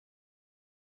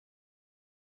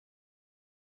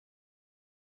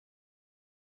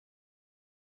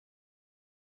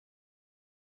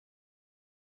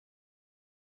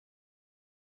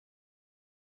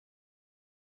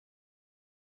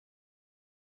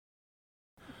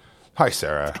Hi,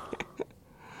 Sarah.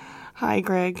 Hi,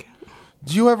 Greg.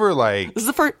 Do you ever like? This is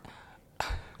the first.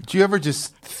 Do you ever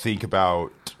just think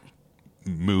about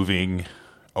moving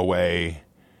away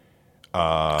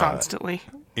Constantly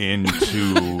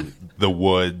into the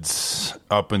woods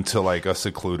up into like a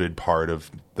secluded part of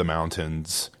the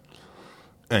mountains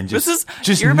and just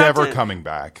never coming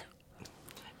back?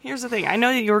 Here's the thing. I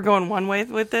know that you were going one way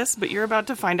with this, but you're about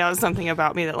to find out something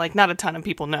about me that like not a ton of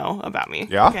people know about me.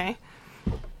 Yeah? Okay.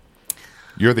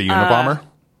 You're the Unabomber?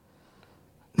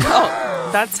 Oh,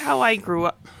 that's how I grew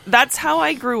up. That's how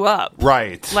I grew up.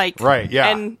 Right. Like, right, yeah.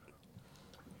 And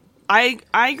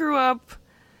I grew up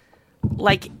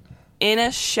like in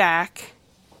a shack,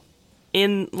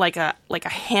 in like a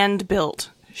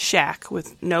hand-built shack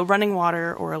with no running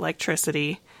water or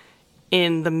electricity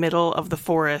in the middle of the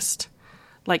forest,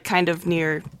 like kind of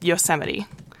near Yosemite.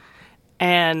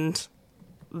 And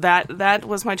that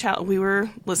was my child.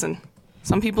 Listen,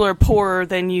 some people are poorer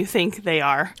than you think they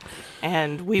are,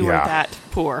 and we were that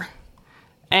poor.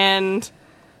 And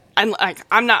I'm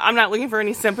not looking for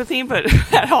any sympathy, but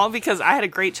at all, because I had a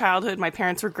great childhood. My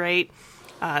parents were great.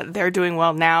 They're doing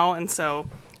well now, and so,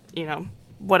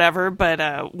 whatever.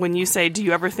 But when you say, do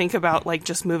you ever think about like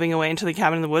just moving away into the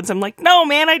cabin in the woods? I'm like, no,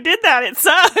 man, I did that. It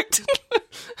sucked.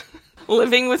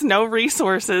 Living with no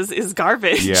resources is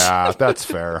garbage. Yeah, that's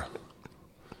fair.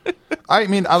 I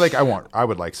mean, I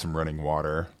would like some running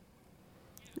water.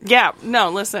 Yeah,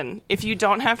 no, listen, if you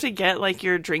don't have to get like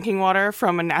your drinking water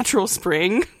from a natural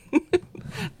spring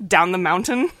down the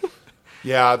mountain.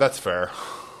 Yeah, that's fair.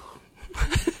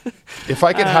 If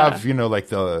I could have, like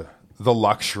the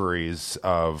luxuries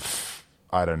of,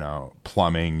 I don't know,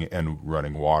 plumbing and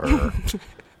running water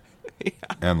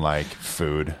and like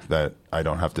food that I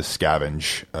don't have to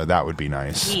scavenge, that would be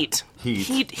nice. Heat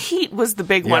was the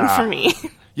big one for me.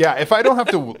 Yeah, if I don't have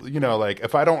to,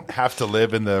 if I don't have to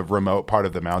live in the remote part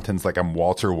of the mountains, like I'm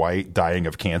Walter White dying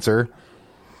of cancer.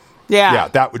 Yeah,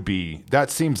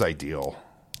 that seems ideal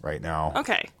right now.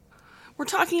 Okay. We're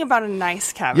talking about a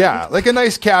nice cabin. Yeah, like a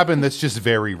nice cabin that's just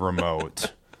very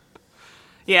remote.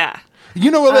 Yeah.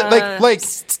 Still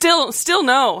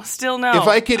no. If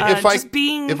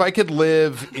I could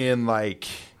live in like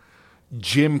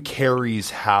Jim Carrey's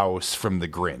house from The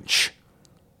Grinch.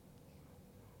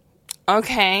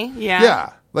 Okay, yeah.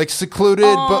 Yeah, like secluded,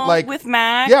 but like... with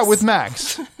Max? Yeah, with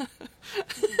Max.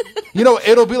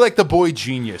 It'll be like the Boy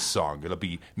Genius song. It'll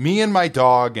be me and my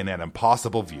dog in an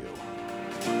impossible view.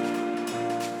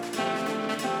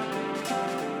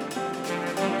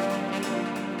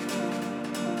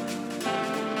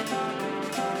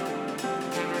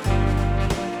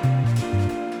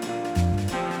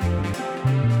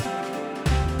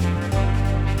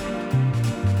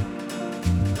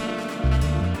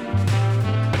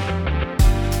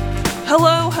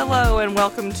 Hello, and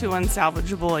welcome to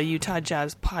Unsalvageable, a Utah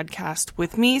Jazz podcast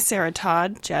with me, Sarah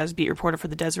Todd, Jazz beat reporter for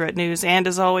the Deseret News, and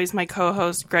as always, my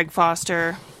co-host, Greg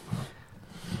Foster.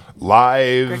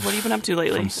 Live. Greg, what have you been up to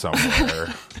lately? From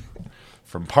somewhere.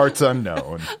 From parts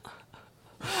unknown.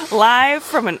 Live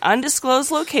from an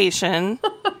undisclosed location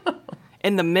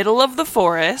in the middle of the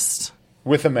forest.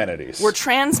 With amenities. We're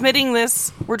transmitting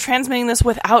this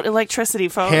without electricity,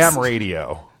 folks. Ham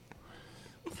radio.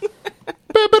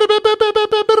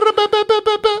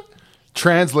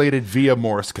 Translated via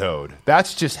Morse code.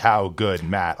 That's just how good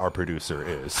Matt, our producer,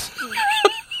 is.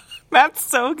 Matt's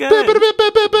so good.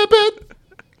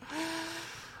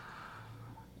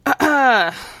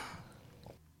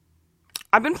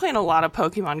 I've been playing a lot of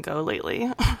Pokemon Go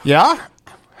lately. Yeah?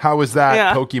 How is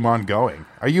that Pokemon going?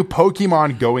 Are you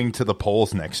Pokemon going to the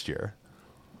polls next year?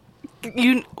 Greg,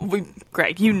 I'm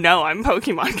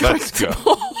Pokemon going Let's to go. the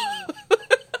polls.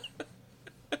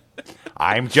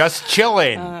 I'm just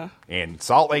chilling in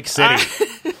Salt Lake City.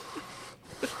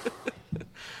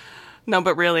 No,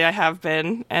 but really, I have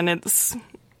been, and that's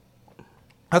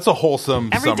a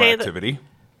wholesome summer activity.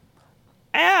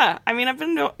 Yeah, I mean, I've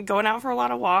been going out for a lot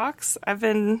of walks. I've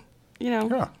been,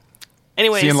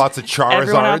 anyways, seeing lots of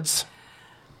Charizards.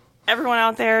 Everyone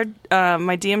out there,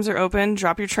 my DMs are open.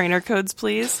 Drop your trainer codes,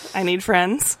 please. I need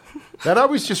friends. That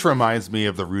always just reminds me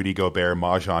of the Rudy Gobert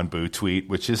Mahjong Boo tweet,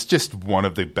 which is just one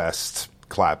of the best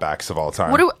clapbacks of all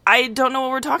time. I don't know what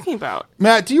we're talking about.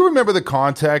 Matt, do you remember the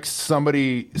context?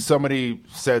 Somebody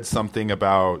said something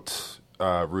about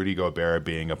Rudy Gobert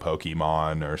being a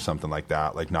Pokemon or something like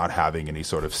that, like not having any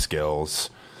sort of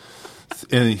skills.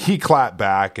 And he clapped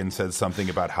back and said something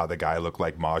about how the guy looked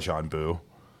like Mahjong Boo.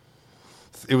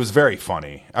 It was very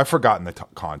funny. I've forgotten the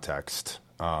context.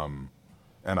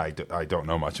 And I don't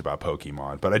know much about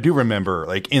Pokemon, but I do remember,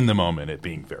 like, in the moment, it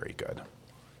being very good.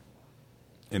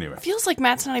 Anyway. Feels like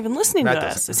Matt's not even listening Matt to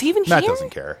us. Is he even Matt here? doesn't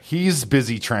care. He's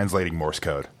busy translating Morse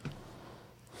code.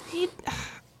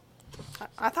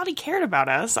 I thought he cared about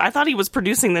us. I thought he was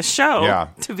producing this show,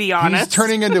 to be honest. He's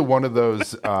turning into one of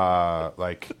those,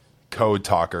 code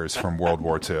talkers from World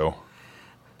War II.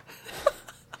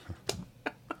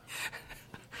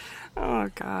 Oh,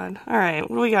 God. All right.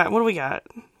 What do we got? What do we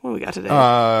got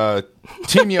today?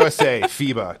 Team USA,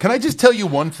 FIBA. Can I just tell you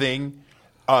one thing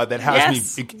that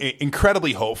has me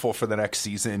incredibly hopeful for the next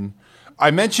season?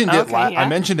 I mentioned it. I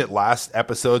mentioned it last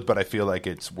episode, but I feel like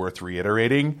it's worth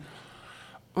reiterating.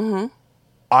 Mm-hmm.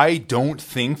 I don't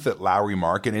think that Lauri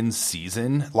Markkanen's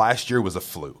season last year was a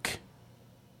fluke.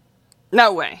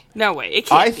 No way. It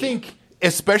can't be. think,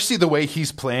 especially the way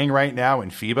he's playing right now in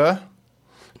FIBA,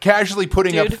 casually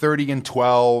putting up 30 and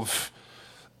 12,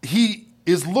 he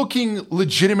is looking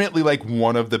legitimately like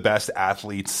one of the best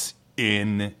athletes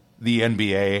in the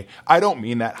NBA. I don't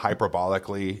mean that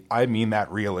hyperbolically. I mean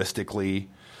that realistically.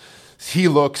 He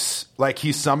looks like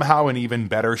he's somehow in even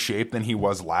better shape than he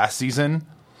was last season.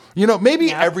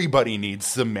 Maybe everybody needs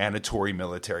some mandatory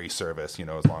military service,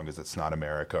 as long as it's not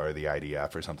America or the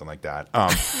IDF or something like that.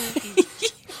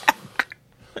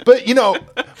 But,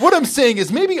 what I'm saying is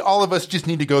maybe all of us just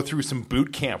need to go through some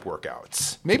boot camp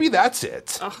workouts. Maybe that's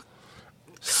it.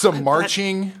 Some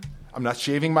marching. I'm not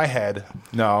shaving my head.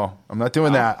 No, I'm not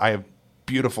doing that. I have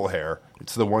beautiful hair.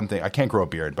 It's the one thing. I can't grow a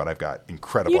beard, but I've got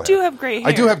incredible hair. You do have great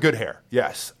hair. I do have good hair,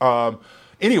 yes.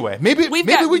 Anyway, maybe we just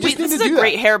need to do that. This is a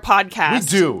great hair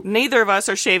podcast. We do. Neither of us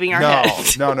are shaving our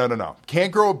heads. No.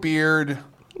 Can't grow a beard.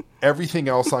 Everything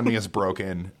else on me is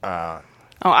broken.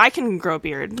 I can grow a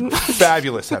beard.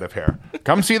 Fabulous head of hair.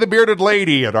 Come see the bearded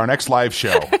lady at our next live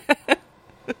show.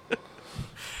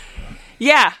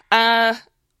 Yeah. I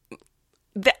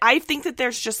think that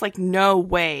there's just no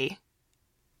way.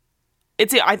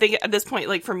 I think at this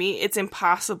point, for me, it's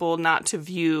impossible not to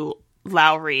view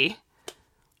Lauri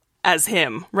as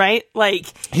him, right?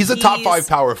 He's a top 5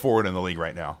 power forward in the league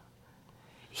right now.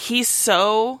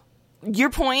 Your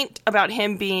point about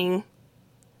him being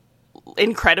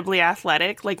incredibly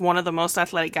athletic, one of the most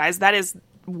athletic guys, that is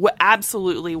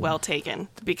absolutely well taken.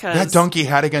 Because that dunk he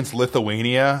had against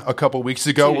Lithuania a couple weeks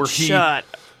ago, where he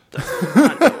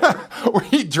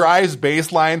drives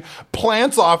baseline,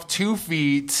 plants off 2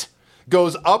 feet,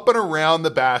 goes up and around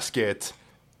the basket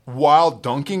while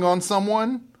dunking on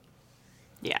someone.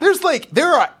 Yeah.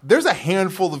 There's a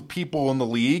handful of people in the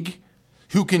league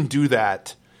who can do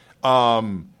that,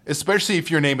 especially if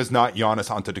your name is not Giannis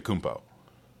Antetokounmpo.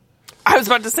 I was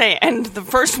about to say, and the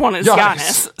first one is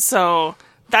Giannis, so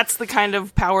that's the kind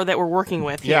of power that we're working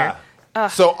with here. Yeah.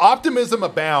 So optimism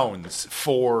abounds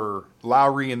for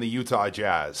Lauri and the Utah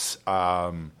Jazz.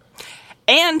 And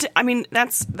I mean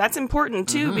that's important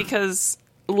too, because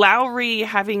Lauri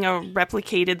having a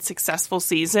replicated successful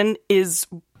season is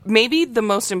maybe the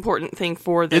most important thing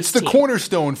for this It's the team.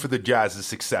 cornerstone for the Jazz's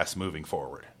success moving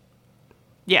forward.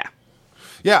 Yeah.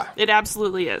 Yeah. It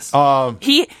absolutely is.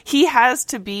 He has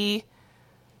to be,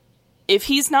 if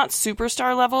he's not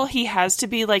superstar level, he has to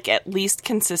be at least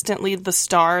consistently the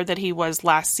star that he was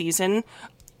last season.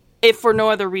 If for no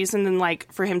other reason than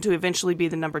for him to eventually be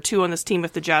the number 2 on this team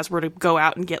if the Jazz were to go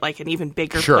out and get an even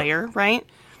bigger player, right?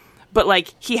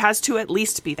 But he has to at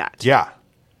least be that. Yeah.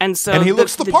 And so he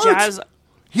looks the part. Jazz,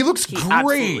 he looks great.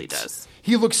 Absolutely does.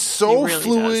 He looks so really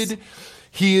fluid. Does.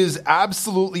 He is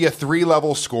absolutely a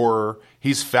 3-level scorer.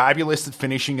 He's fabulous at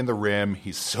finishing in the rim.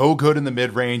 He's so good in the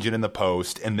mid-range and in the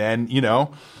post. And then,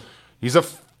 he's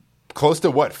close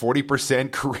to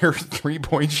 40% career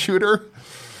 3-point shooter.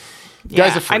 Yeah,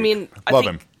 Guy's a freak. I mean, love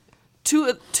him. Two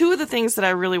of the things that I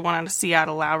really wanted to see out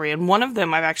of Lauri, and one of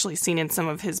them I've actually seen in some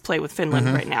of his play with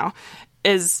Finland right now,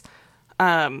 is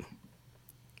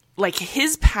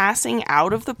his passing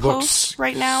out of the post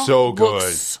right now. So good.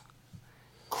 Looks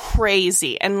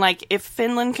crazy. And if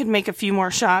Finland could make a few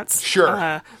more shots.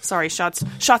 Sure.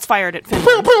 Shots fired at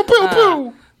Finland. Pew, pew,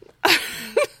 pew,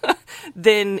 pew.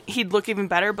 Then he'd look even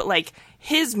better. But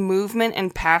his movement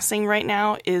and passing right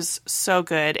now is so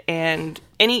good, and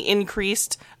any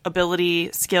increased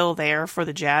ability skill there for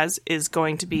the Jazz is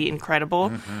going to be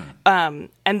incredible. And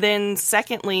then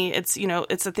secondly, it's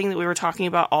the thing that we were talking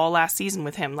about all last season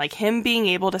with him, him being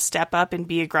able to step up and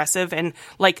be aggressive and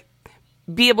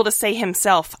be able to say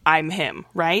himself, I'm him,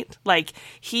 right?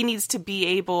 He needs to be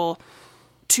able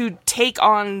to take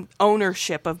on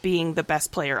ownership of being the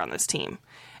best player on this team.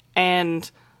 And,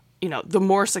 the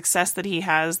more success that he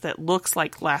has that looks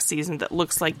like last season, that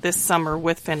looks like this summer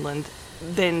with Finland,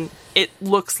 then it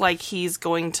looks like he's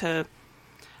going to,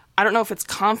 I don't know if it's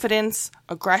confidence,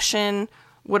 aggression,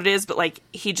 what it is, but like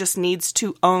he just needs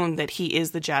to own that he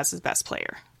is the Jazz's best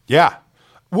player. Yeah.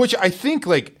 Which I think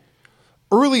like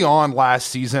early on last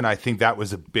season, I think that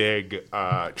was a big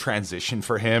transition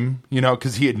for him, you know,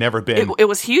 because he had never been it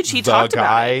was huge. He talked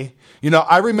about it. You know,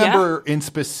 I remember in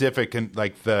specific and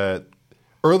like the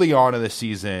early on in the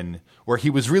season where he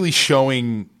was really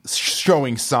showing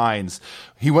signs.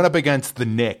 He went up against the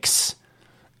Knicks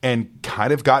and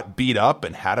kind of got beat up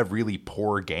and had a really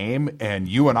poor game. And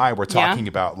you and I were talking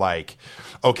about like,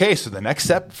 okay, so the next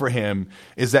step for him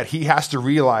is that he has to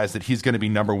realize that he's going to be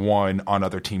number one on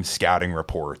other teams' scouting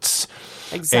reports.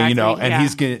 Exactly. And, you know, and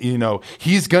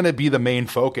he's going to be the main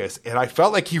focus. And I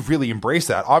felt like he really embraced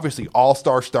that. Obviously,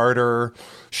 all-star starter,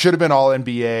 should have been all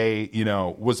NBA, you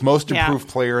know, was most improved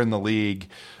player in the league.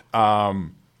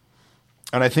 And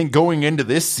I think going into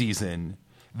this season,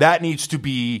 that needs to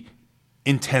be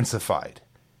intensified.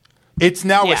 It's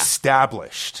now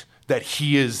established that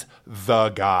he is the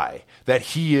guy, that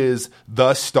he is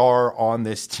the star on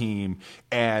this team,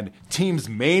 and team's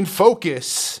main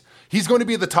focus, he's going to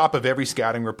be at the top of every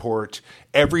scouting report.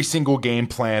 Every single game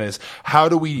plan is how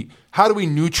do we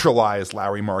neutralize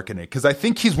Lauri Markkanen? Because I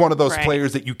think he's one of those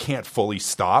players that you can't fully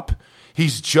stop.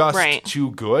 He's just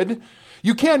too good.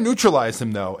 You can neutralize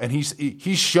him though, and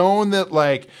he's shown that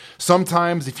like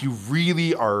sometimes if you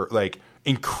really are like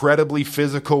incredibly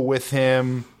physical with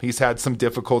him, he's had some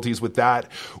difficulties with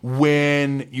that.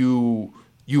 When you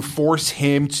force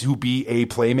him to be a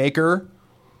playmaker,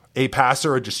 a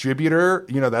passer, a distributor,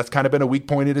 you know, that's kind of been a weak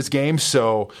point in his game.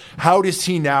 So how does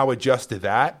he now adjust to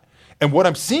that? And what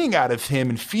I'm seeing out of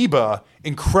him in FIBA,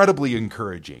 incredibly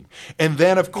encouraging. And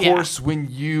then, of course, when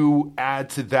you add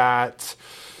to that,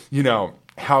 you know,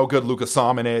 how good Luka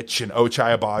Samanic and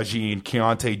Ochai Agbaji and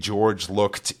Keontae George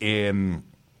looked in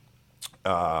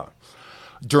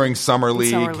during Summer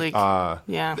League.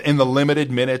 In the limited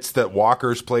minutes that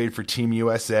Walker's played for Team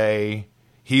USA,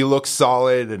 he looks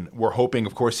solid, and we're hoping,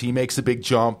 of course, he makes a big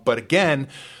jump. But again,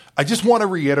 I just want to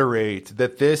reiterate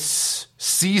that this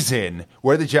season,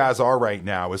 where the Jazz are right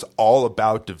now, is all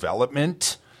about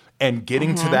development and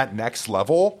getting to that next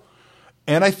level.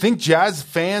 And I think Jazz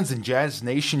fans and Jazz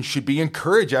Nation should be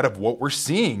encouraged out of what we're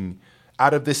seeing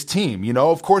out of this team. You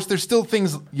know, of course, there's still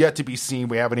things yet to be seen.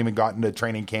 We haven't even gotten to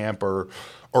training camp or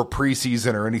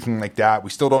preseason or anything like that. We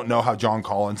still don't know how John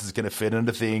Collins is going to fit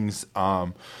into things.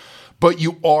 But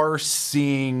you are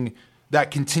seeing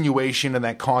that continuation and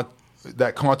that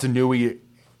continuity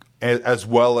as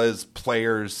well as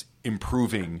players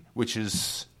improving, which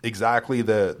is exactly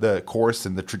the course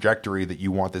and the trajectory that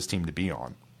you want this team to be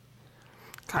on.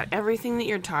 God, everything that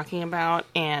you're talking about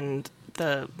and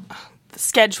the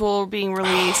schedule being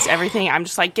released, everything, I'm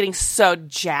just like getting so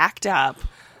jacked up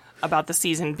about the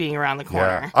season being around the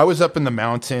corner. Yeah. I was up in the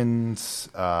mountains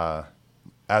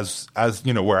as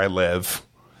you know, where I live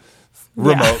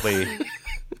remotely.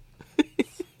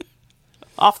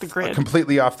 Off the grid.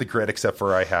 Completely off the grid, except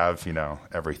for I have, you know,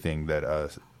 everything that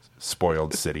a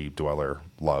spoiled city dweller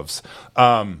loves.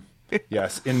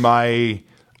 Yes, in my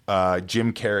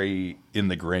Jim Carrey in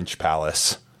the Grinch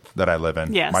palace that I live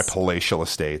in, my palatial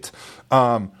estate.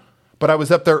 But I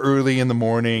was up there early in the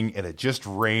morning, and it just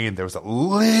rained. There was a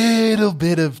little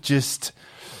bit of just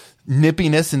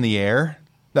nippiness in the air.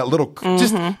 That little,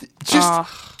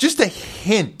 just a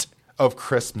hint of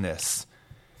crispness.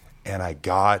 And I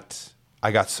got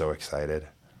so excited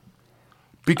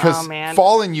because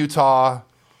fall in Utah,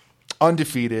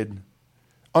 undefeated,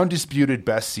 undisputed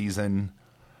best season.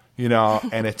 You know,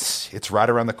 and it's right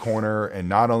around the corner. And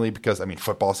not only because, I mean,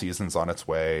 football season's on its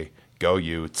way. Go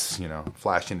Utes, you know,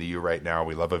 flashing to you right now.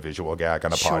 We love a visual gag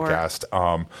on a podcast.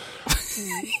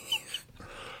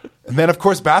 And then, of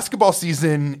course, basketball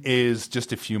season is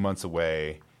just a few months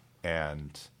away.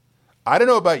 And I don't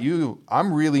know about you.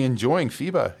 I'm really enjoying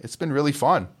FIBA. It's been really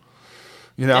fun.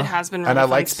 You know, it has been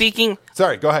really fun.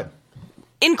 Sorry, go ahead.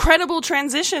 Incredible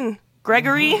transition,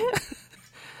 Gregory.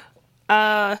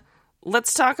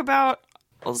 Let's talk about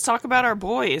our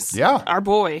boys. Yeah.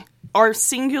 Our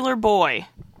singular boy,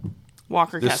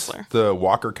 Walker Kessler. The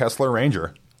Walker Kessler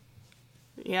Ranger.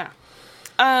 Yeah.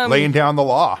 Laying down the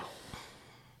law.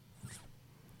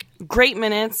 Great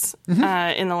minutes in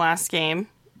the last game.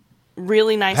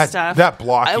 Really nice stuff. That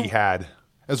block he had,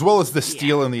 as well as the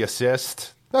steal and the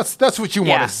assist. That's what you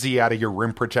want to see out of your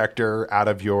rim protector, out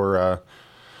of your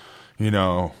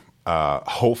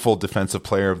hopeful defensive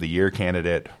player of the year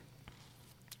candidate.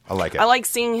 I like it. I like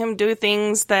seeing him do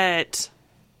things that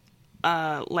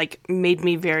made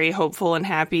me very hopeful and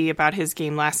happy about his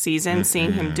game last season.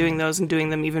 Seeing him doing those and doing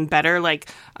them even better,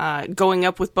 going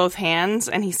up with both hands,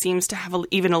 and he seems to have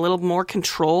even a little more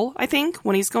control, I think,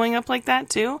 when he's going up like that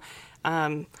too.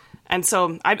 And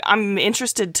so I'm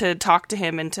interested to talk to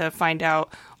him and to find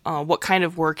out what kind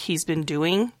of work he's been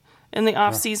doing in the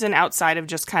off season outside of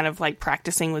just kind of like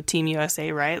practicing with Team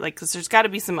USA, right? Like, because there's got to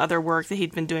be some other work that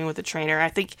he'd been doing with the trainer. I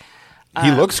think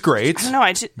he looks great. I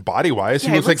don't know. Body wise,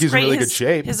 he looks like he's in really good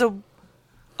shape. His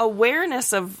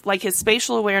awareness of like his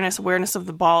spatial awareness of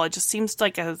the ball, it just seems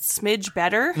like a smidge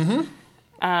better.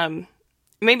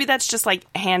 Maybe that's just like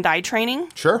hand-eye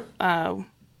training. Sure.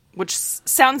 Which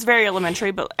sounds very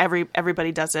elementary, but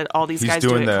everybody does it. All these guys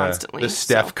do it constantly. The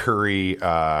Steph Curry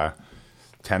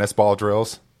tennis ball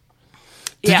drills.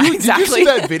 Exactly. Did you see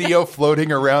that video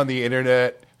floating around the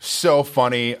internet? So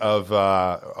funny of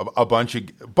a bunch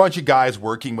of guys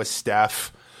working with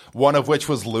Steph. One of which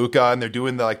was Luka, and they're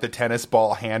doing the tennis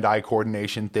ball hand-eye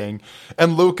coordination thing.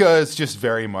 And Luka is just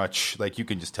very much like, you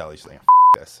can just tell he's like,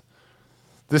 F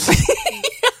this.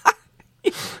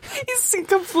 He's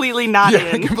completely not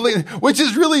in. Completely, which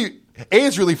is really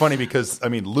it's really funny because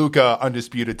Luka,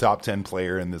 undisputed top 10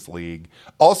 player in this league.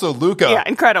 Also, Luka,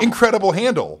 incredible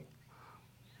handle.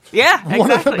 Yeah, exactly.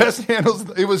 One of the best handles.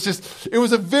 It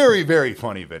was a very, very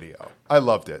funny video. I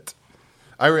loved it.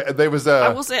 There was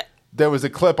a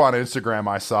clip on Instagram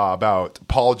I saw about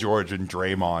Paul George and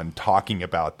Draymond talking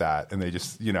about that, and they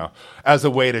just, as a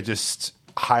way to just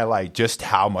highlight just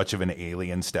how much of an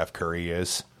alien Steph Curry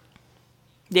is.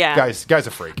 Yeah, guy's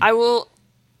a freak. I will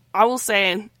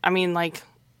say,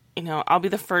 I'll be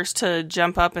the first to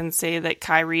jump up and say that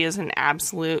Kyrie is an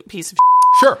absolute piece of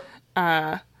Sure.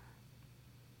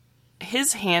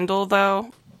 His handle,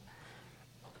 though,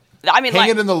 hang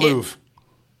it in the Louvre.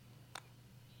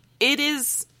 It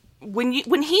is when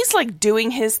he's like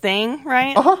doing his thing,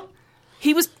 right?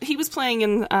 He was playing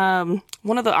in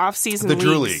one of the off-season the leagues.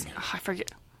 Drew League. I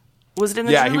forget. Was it in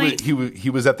the Drew League? Yeah, he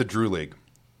was at the Drew League.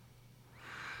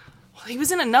 Well, he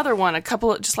was in another one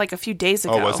just like a few days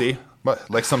ago. Oh, was he?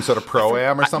 Like some sort of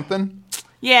pro-am or something?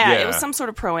 Yeah, it was some sort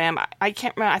of pro-am. I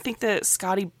can't remember. I think that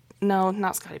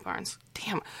not Scotty Barnes.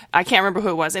 Damn, I can't remember who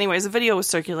it was. Anyways, the video was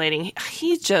circulating.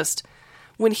 He just,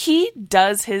 when he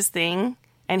does his thing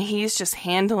and he's just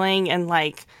handling and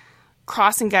like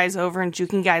crossing guys over and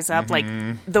juking guys up, like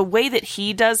the way that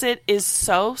he does it is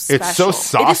so special. It's so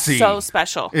saucy. It is so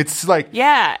special. It's like,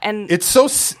 yeah, and it's so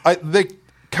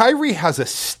Kyrie has a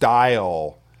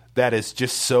style that is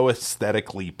just so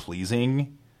aesthetically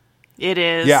pleasing. It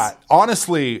is. Yeah,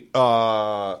 honestly,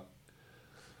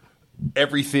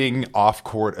 everything off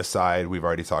court aside, we've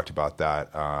already talked about that.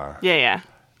 Yeah.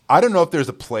 I don't know if there's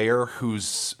a player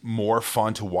who's more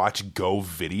fun to watch go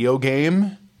video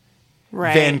game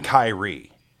than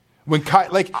Kyrie. When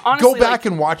honestly, go back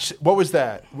and watch, what was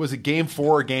that? Was it Game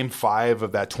 4 or Game 5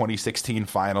 of that 2016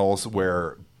 Finals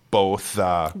where both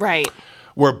Kyrie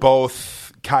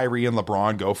and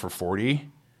LeBron go for 40?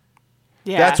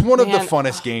 Yeah, that's one of the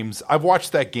funnest games. I've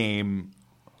watched that game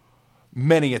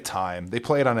many a time. They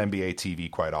play it on NBA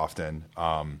TV quite often.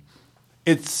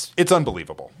 It's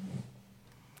unbelievable.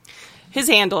 His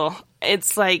handle,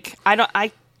 it's like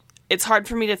it's hard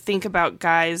for me to think about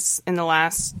guys in the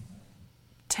last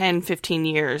 10, 15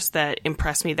 years that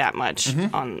impress me that much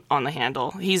on the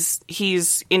handle.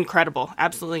 He's incredible,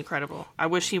 absolutely incredible. I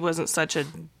wish he wasn't such a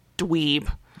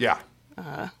dweeb. Yeah.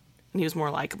 And he was more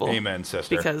likable. Amen,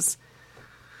 sister. Because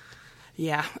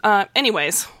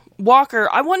anyways, Walker,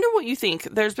 I wonder what you think.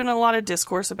 There's been a lot of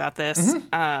discourse about this,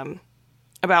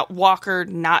 about Walker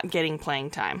not getting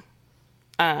playing time.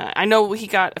 I know he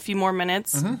got a few more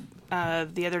minutes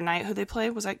the other night. Who they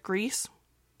played? Was that Greece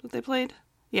that they played?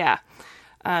 Yeah.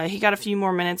 He got a few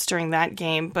more minutes during that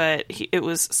game, but it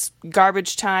was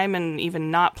garbage time and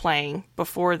even not playing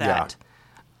before that.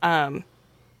 Yeah.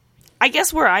 I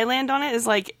guess where I land on it is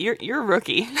like, you're a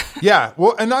rookie. Yeah.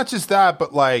 Well, and not just that,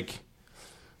 but like,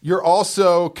 you're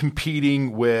also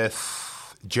competing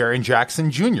with Jaren Jackson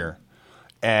Jr.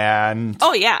 and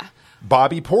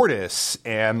Bobby Portis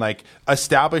and like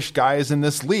established guys in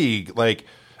this league, like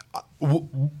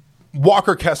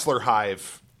Walker Kessler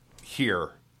Hive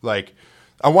here. Like,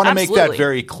 I want to make that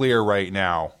very clear right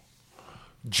now.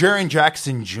 Jaren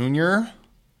Jackson Jr.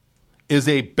 is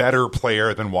a better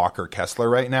player than Walker Kessler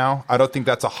right now. I don't think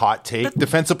that's a hot take.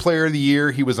 Defensive Player of the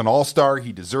Year. He was an all-star.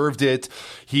 He deserved it.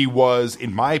 He was,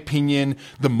 in my opinion,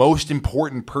 the most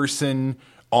important person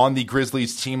on the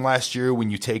Grizzlies team last year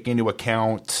when you take into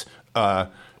account Ja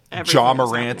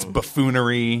Morant's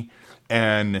buffoonery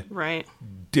and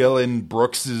Dylan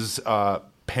Brooks's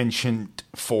penchant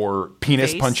for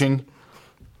penis punching.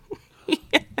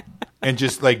 And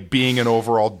just like being an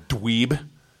overall dweeb.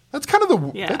 That's kind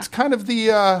of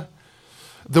the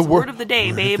The word of the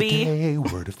day, baby.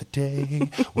 Word of the day.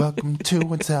 Welcome to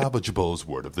Unsalvageable's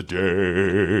Word of the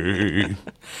Day.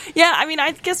 Yeah, I mean,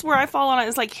 I guess where I fall on it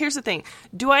is like, here's the thing.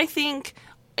 Do I think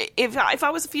if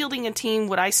I was fielding a team,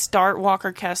 would I start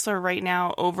Walker Kessler right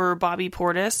now over Bobby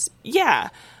Portis? Yeah.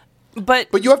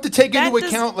 But you have to take into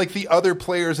account like the other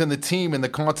players in the team and the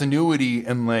continuity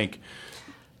and like.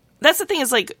 That's the thing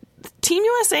is like Team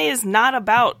USA is not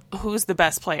about who's the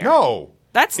best player. No.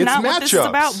 That's not matchups. What this is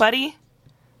about, buddy.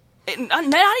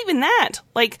 Not even that.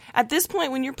 Like, at this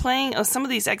point, when you're playing some of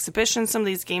these exhibitions, some of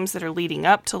these games that are leading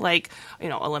up to, like,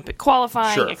 Olympic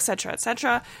qualifying, et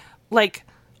cetera, like,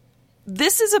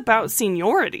 this is about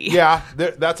seniority. Yeah,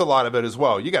 that's a lot of it as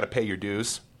well. You got to pay your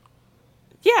dues.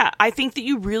 Yeah, I think that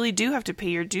you really do have to pay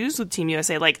your dues with Team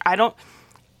USA. Like,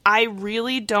 I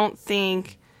really don't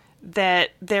think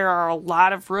that there are a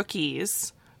lot of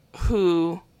rookies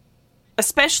who...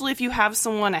 Especially if you have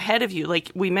someone ahead of you.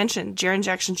 Like we mentioned, Jaren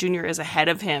Jackson Jr. is ahead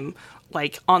of him,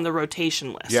 like on the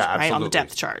rotation list, right? On the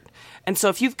depth chart. And so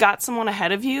if you've got someone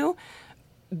ahead of you,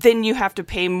 then you have to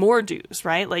pay more dues,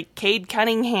 right? Like Cade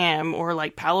Cunningham or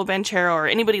like Paolo Banchero or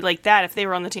anybody like that if they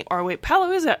were on the team. Or wait,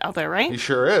 Paolo is out there, right? He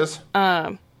sure is.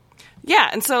 Yeah,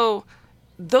 and so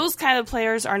those kind of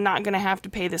players are not going to have to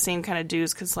pay the same kind of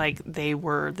dues because like they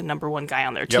were the number one guy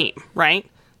on their team, right?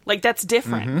 Like that's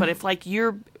different. Mm-hmm. But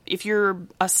if you're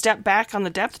a step back on the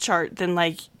depth chart, then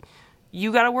like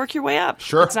you got to work your way up.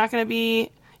 Sure. It's not going to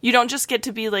be, you don't just get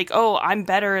to be like, oh, I'm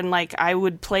better and like I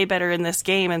would play better in this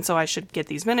game and so I should get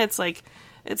these minutes. Like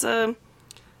it's a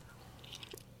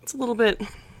little bit,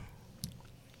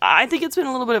 I think it's been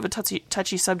a little bit of a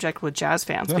touchy subject with Jazz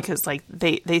fans because like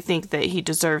they think that he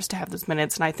deserves to have those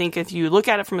minutes. And I think if you look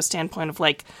at it from a standpoint of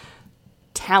like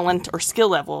talent or skill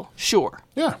level, sure.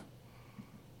 Yeah.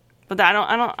 But I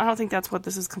don't think that's what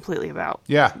this is completely about.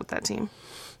 Yeah. With that team.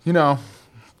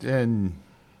 And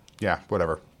yeah,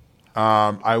 whatever.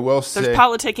 I will say there's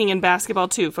politicking in basketball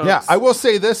too, folks. Yeah, I will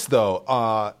say this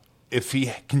though. If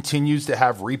he continues to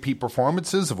have repeat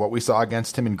performances of what we saw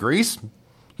against him in Greece,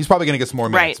 he's probably going to get some more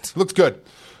minutes. Right. He looks good.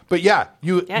 But you got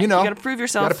to prove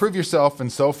yourself. Got to prove yourself. And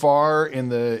so far in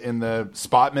the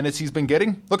spot minutes he's been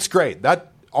getting, looks great.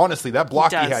 That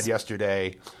block he had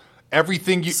yesterday.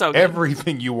 Everything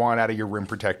you want out of your rim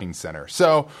protecting center.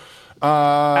 So,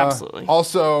 absolutely.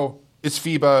 Also, it's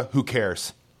FIBA. Who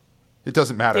cares? It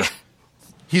doesn't matter. Yeah.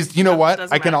 He's. You know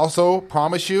what? I can also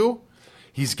promise you,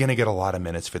 he's going to get a lot of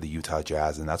minutes for the Utah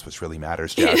Jazz, and that's what really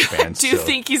matters, Jazz fans. Do you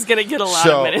think he's going to get a lot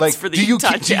of minutes for the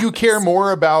Utah Jazz? Do you care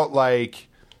more about like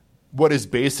what is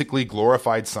basically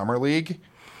glorified summer league,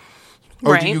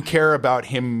 or do you care about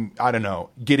him? I don't know,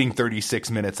 getting 36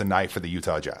 minutes a night for the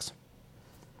Utah Jazz.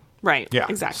 Right. Yeah.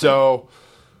 Exactly. So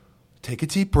take a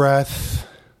deep breath.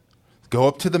 Go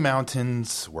up to the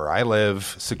mountains where I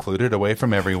live, secluded away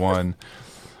from everyone.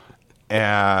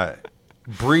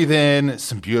 Breathe in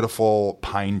some beautiful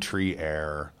pine tree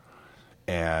air.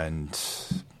 And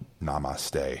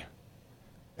namaste.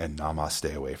 And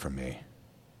namaste away from me.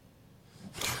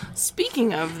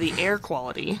 Speaking of the air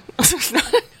quality, it's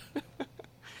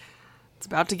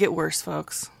about to get worse,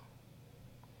 folks.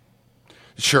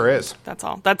 Sure is. That's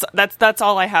all. That's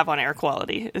all I have on air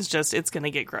quality. Is just it's going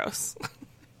to get gross.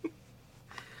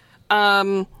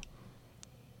 Oh,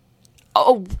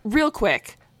 real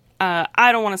quick.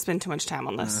 I don't want to spend too much time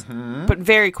on this, but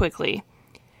very quickly.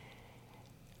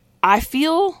 I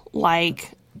feel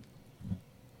like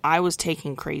I was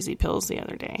taking crazy pills the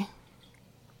other day.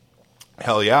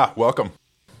 Hell yeah! Welcome.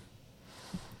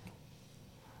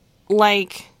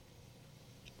 Like,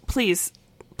 please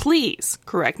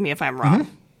correct me if I'm wrong.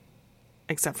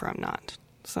 Except for I'm not.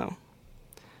 So.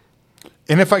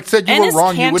 And if I said you Enes were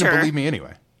wrong, Kanter, you wouldn't believe me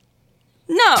anyway.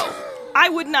 No, I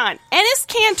would not. Enes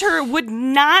Kanter would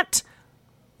not.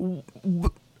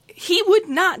 He would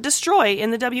not destroy in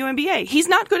the WNBA. He's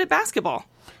not good at basketball.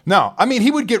 No, I mean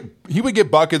he would get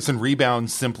buckets and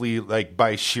rebounds simply like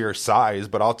by sheer size.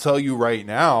 But I'll tell you right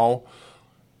now,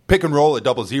 pick and roll at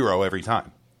 0-0 every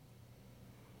time.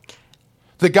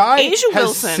 The guy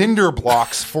has cinder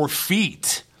blocks for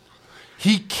feet.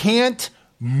 He can't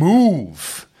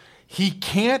move. He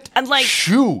can't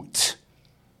shoot.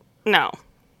 No.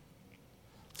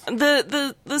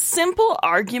 The simple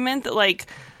argument that like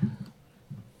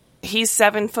he's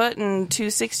 7 foot and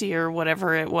 260 or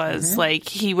whatever it was, like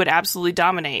he would absolutely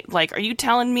dominate. Like, are you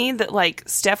telling me that like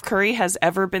Steph Curry has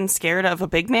ever been scared of a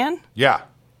big man? Yeah.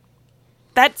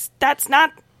 That's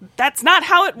not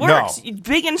how it works. No.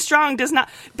 Big and strong,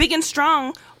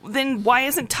 then why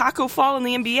isn't Taco Fall in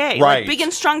the NBA? Right. Like, big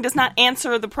and strong does not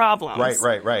answer the problems.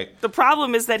 Right. The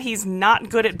problem is that he's not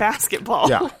good at basketball.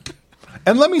 Yeah.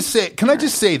 And let me say, can I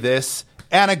just say this?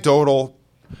 anecdotal.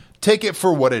 Take it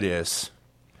for what it is.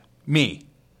 Me,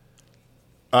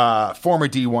 former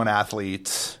D1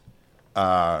 athlete,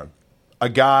 a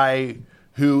guy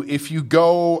who, if you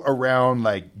go around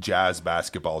like Jazz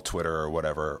basketball Twitter or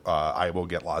whatever, I will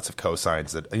get lots of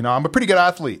cosigns that, I'm a pretty good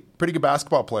athlete, pretty good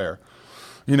basketball player.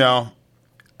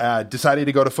 Decided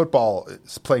to go to football,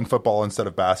 playing football instead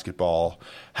of basketball.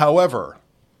 However,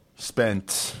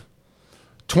 spent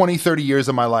 20, 30 years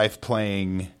of my life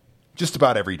playing just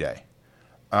about every day.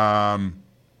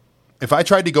 If I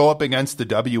tried to go up against the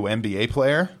WNBA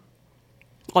player,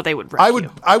 well, they would wreck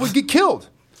you. I would get killed.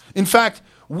 In fact,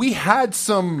 we had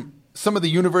some of the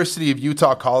University of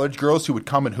Utah college girls who would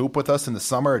come and hoop with us in the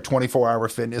summer at 24-Hour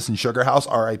Fitness in Sugar House,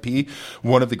 RIP,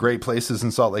 one of the great places in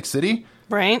Salt Lake City.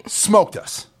 Right. Smoked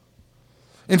us.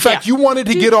 In fact, you wanted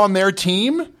to get on their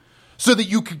team so that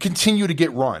you could continue to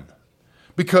get run.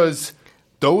 Because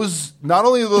those, not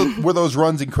only were those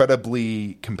runs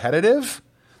incredibly competitive,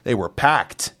 they were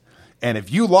packed. And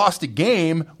if you lost a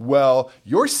game, well,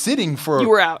 you're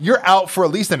out for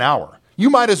at least an hour. You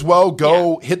might as well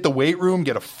go hit the weight room,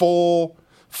 get a full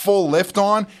lift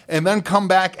on, and then come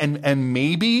back and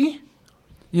maybe,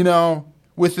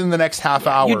 within the next half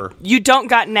hour. You don't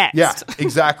got next. Yeah,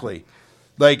 exactly.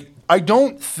 Like, I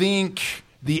don't think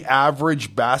the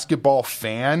average basketball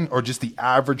fan or just the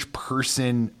average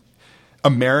person,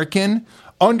 American,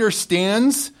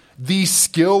 understands the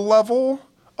skill level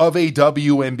of a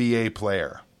WNBA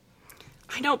player.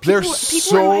 I know people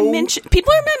are in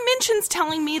my mentions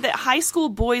telling me that high school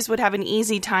boys would have an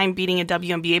easy time beating a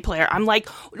WNBA player. I'm like,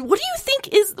 what do you think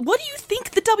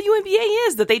the WNBA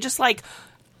is? That they just like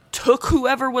took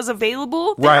whoever was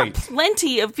available? There are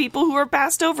plenty of people who are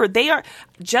passed over. They are,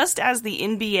 just as the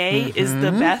NBA is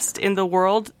the best in the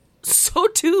world, so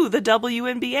too the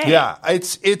WNBA. Yeah,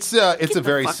 it's a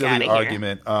very silly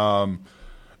argument.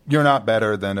 You're not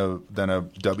better than a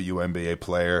WNBA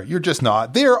player. You're just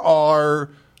not. There are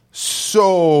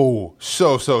so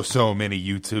many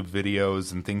YouTube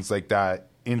videos and things like that,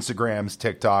 Instagrams,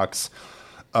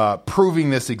 TikToks,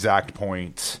 proving this exact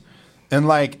point. And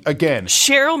like, again,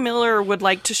 Cheryl Miller would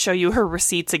like to show you her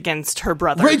receipts against her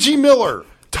brother. Reggie Miller,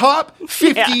 top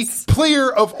 50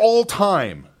 player of all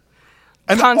time.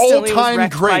 An constantly all-time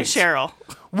wrecked great. by Cheryl.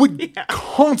 Would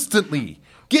constantly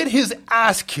get his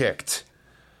ass kicked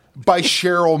by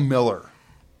Cheryl Miller.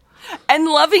 And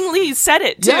lovingly said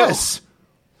it, too. Yes.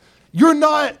 You're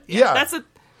not, That's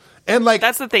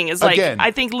the thing, is like, again,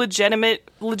 I think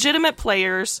legitimate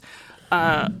players,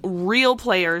 real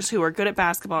players who are good at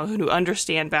basketball, who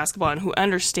understand basketball, and who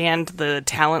understand the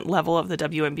talent level of the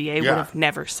WNBA would have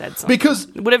never said something.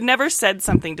 Would have never said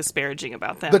something disparaging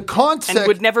about them. The context, and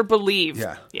would never believe.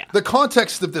 Yeah. The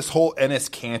context of this whole Enes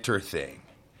Kanter thing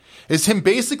is him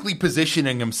basically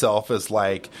positioning himself as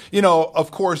like,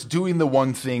 of course, doing the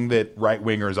one thing that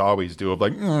right-wingers always do of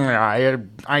like, I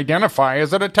identify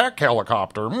as an attack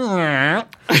helicopter. I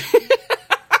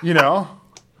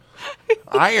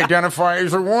identify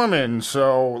as a woman,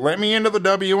 so let me into the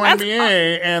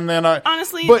WNBA, and then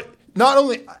honestly, but not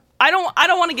only I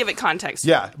don't want to give it context.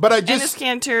 Yeah, but Enes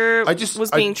Kanter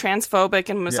was being transphobic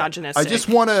and misogynistic. I just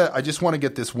want to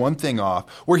get this one thing off,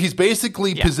 where he's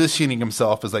basically positioning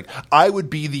himself as like, I would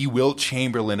be the Wilt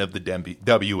Chamberlain of the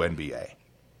WNBA.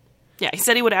 Yeah, he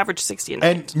said he would average 60 a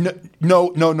night. And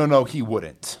no, he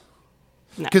wouldn't,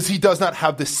 because he does not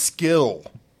have the skill.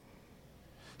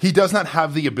 He does not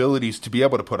have the abilities to be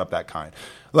able to put up that kind.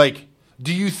 Like,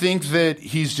 do you think that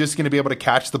he's just going to be able to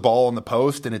catch the ball on the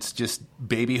post and it's just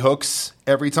baby hooks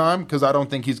every time? Because I don't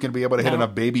think he's going to be able to hit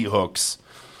enough baby hooks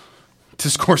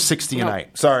to score 60 a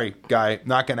night. Sorry, guy,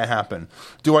 not going to happen.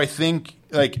 Do I think,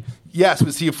 like, yes,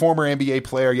 was he a former NBA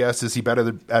player? Yes. Is he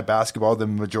better at basketball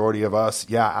than the majority of us?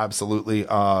 Yeah, absolutely.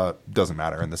 Doesn't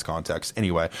matter in this context.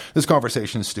 Anyway, this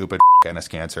conversation is stupid. Enes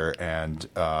Kanter, and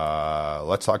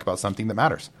let's talk about something that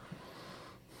matters.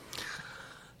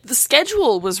 The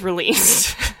schedule was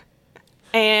released.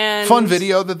 And fun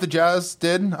video that the Jazz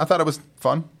did. I thought it was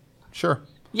fun. Sure.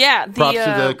 Yeah. Props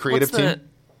to the creative team.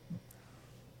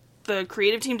 The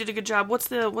creative team did a good job. What's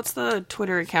the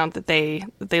Twitter account that they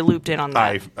looped in on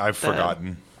that? I've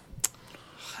forgotten.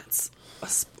 It's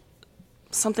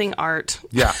something art.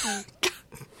 Yeah.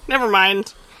 Never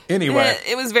mind. Anyway,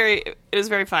 it was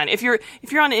very fun. If you're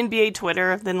on NBA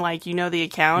Twitter, then like the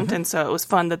account, and so it was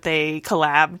fun that they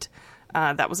collabed.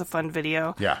 That was a fun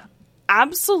video. Yeah.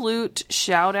 Absolute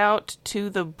shout out to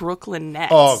the Brooklyn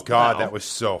Nets. Oh God, that was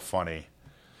so funny.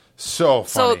 So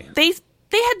funny. So they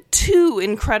had two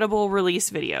incredible release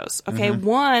videos. Okay,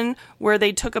 one where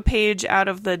they took a page out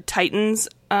of the Titans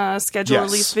schedule Yes.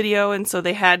 release video, and so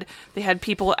they had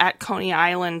people at Coney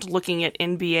Island looking at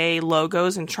NBA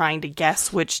logos and trying to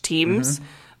guess which teams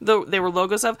they were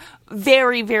logos of.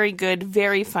 Very, very good,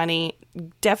 very funny.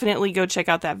 Definitely go check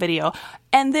out that video.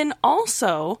 And then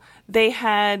also they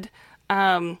had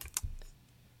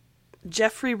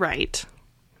Jeffrey Wright,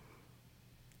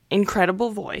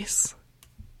 incredible voice,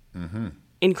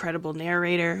 incredible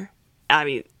narrator. I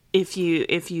mean, if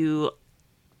you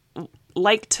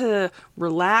like to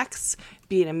relax,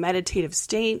 be in a meditative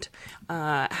state,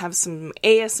 have some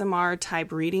ASMR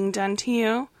type reading done to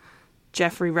you,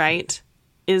 Jeffrey Wright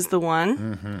is the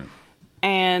one.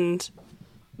 And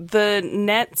the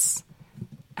Nets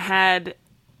had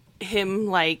him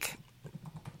like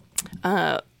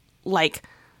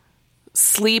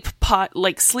sleep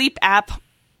app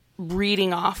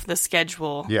reading off the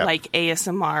schedule, like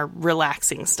ASMR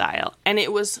relaxing style. And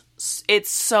it's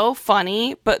so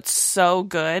funny, but so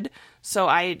good. So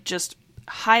I just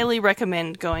highly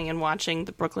recommend going and watching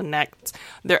the Brooklyn Nets.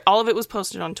 All of it was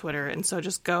posted on Twitter, and so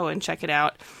just go and check it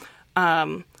out.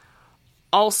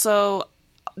 Also,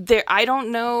 I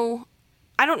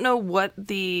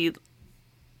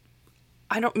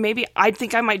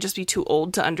think I might just be too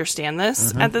old to understand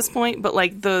this at this point, but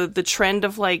like the trend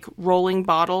of like rolling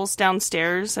bottles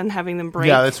downstairs and having them break.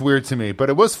 Yeah, that's weird to me, but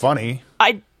it was funny.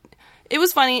 It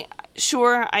was funny.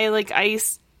 Sure. I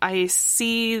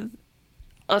see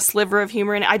a sliver of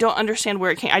humor in it. I don't understand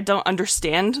where it came. I don't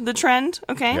understand the trend.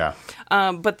 Okay. Yeah.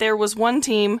 But there was one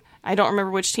team, I don't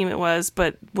remember which team it was,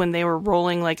 but when they were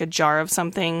rolling like a jar of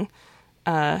something,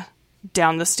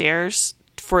 down the stairs,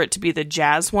 for it to be the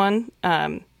Jazz one.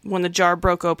 When the jar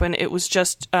broke open, it was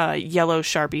just yellow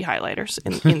Sharpie highlighters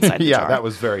inside the jar. Yeah, that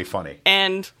was very funny.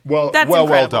 And well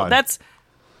done. That's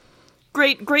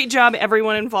great job,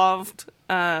 everyone involved.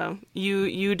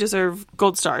 You deserve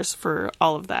gold stars for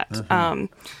all of that.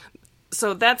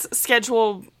 So that's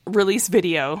schedule release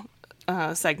video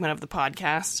segment of the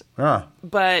podcast.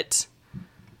 But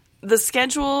the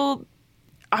schedule,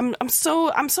 I'm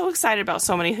so excited about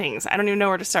so many things. I don't even know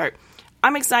where to start.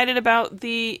 I'm excited about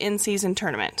the in-season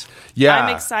tournament. Yeah.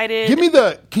 I'm excited.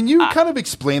 Can you kind of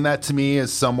explain that to me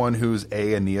as someone who's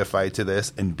A neophyte to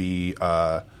this, and B,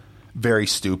 very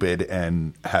stupid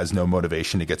and has no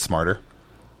motivation to get smarter?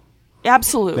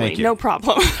 Absolutely. Thank you. No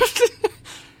problem.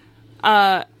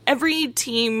 Every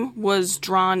team was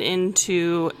drawn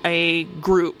into a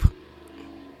group.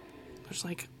 There's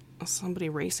like somebody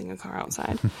racing a car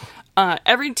outside.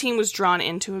 Every team was drawn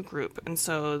into a group. And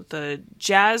so the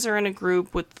Jazz are in a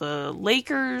group with the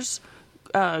Lakers,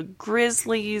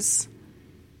 Grizzlies,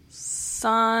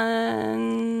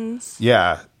 Suns.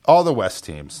 Yeah, all the West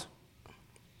teams.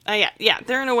 Yeah,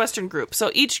 they're in a Western group. So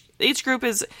each group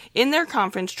is in their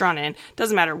conference drawn in.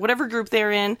 Doesn't matter. Whatever group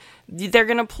they're in, they're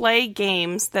going to play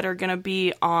games that are going to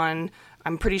be on,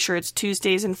 I'm pretty sure it's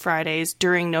Tuesdays and Fridays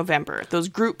during November. Those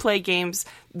group play games,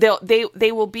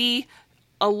 they will be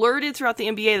alerted throughout the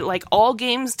NBA that like all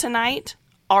games tonight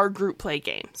are group play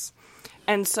games.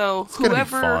 And so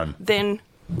whoever then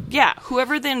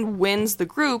wins the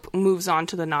group moves on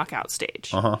to the knockout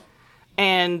stage.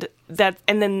 And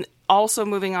then also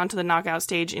moving on to the knockout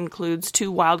stage includes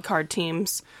 2 wildcard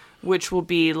teams, which will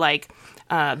be like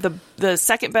the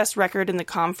second best record in the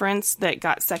conference that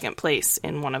got second place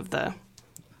in one of the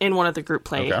group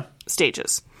play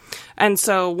stages. And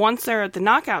so once they're at the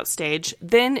knockout stage,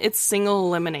 then it's single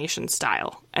elimination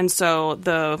style. And so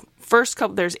the first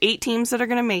couple, there's 8 teams that are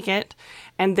going to make it,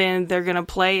 and then they're going to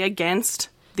play against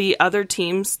the other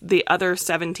teams, the other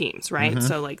 7 teams, right?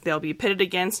 So like they'll be pitted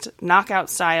against knockout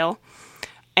style.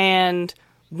 And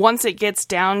once it gets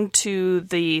down to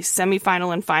the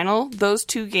semifinal and final, those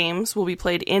 2 games will be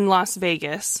played in Las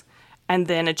Vegas, and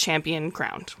then a champion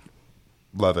crowned.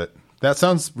 Love it. That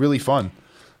sounds really fun.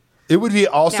 It would be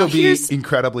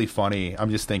incredibly funny.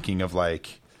 I'm just thinking of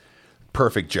like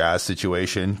perfect Jazz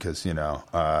situation because,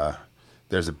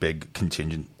 there's a big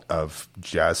contingent of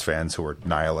Jazz fans who are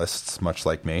nihilists, much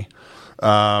like me.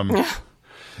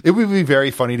 It would be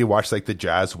very funny to watch like the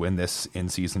Jazz win this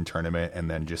in-season tournament and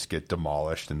then just get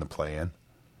demolished in the play-in.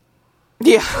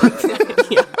 Yeah.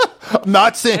 I'm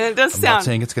not saying not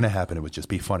saying it's going to happen. It would just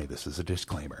be funny. This is a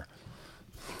disclaimer.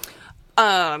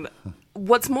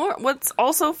 What's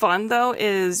also fun though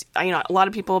is a lot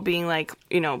of people being like,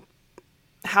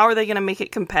 how are they going to make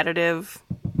it competitive?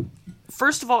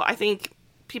 First of all, I think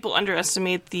people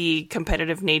underestimate the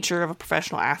competitive nature of a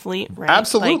professional athlete, right?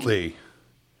 Absolutely. Like,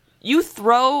 you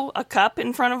throw a cup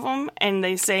in front of them and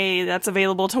they say that's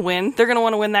available to win, they're going to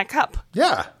want to win that cup.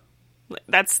 Yeah.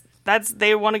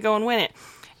 They want to go and win it.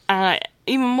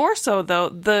 Even more so though,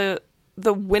 the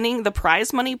the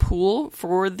prize money pool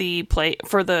for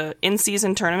the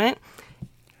in-season tournament,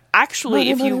 actually,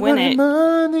 if you win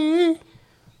it,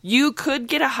 you could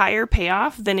get a higher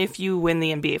payoff than if you win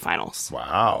the NBA Finals.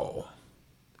 Wow.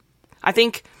 I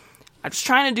think I was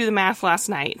trying to do the math last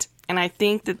night, and I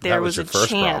think that there was a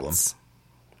chance.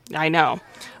 I know.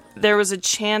 There was a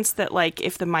chance that, like,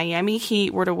 if the Miami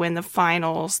Heat were to win the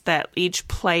finals, that each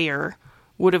player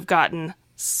would have gotten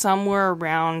somewhere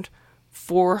around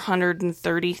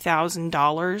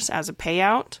 $430,000 as a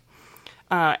payout.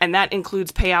 And that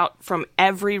includes payout from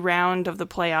every round of the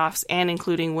playoffs and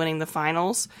including winning the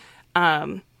finals.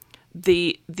 The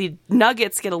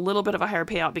Nuggets get a little bit of a higher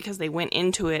payout because they went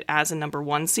into it as a number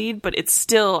 1 seed, but it's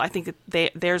still, I think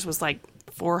that theirs was like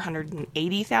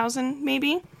 $480,000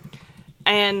 maybe.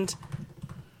 And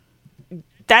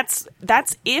that's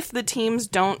if the teams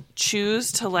don't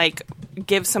choose to like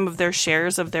give some of their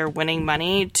shares of their winning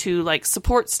money to like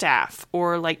support staff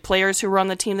or like players who were on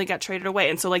the team that got traded away.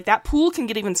 And so like that pool can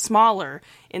get even smaller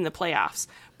in the playoffs.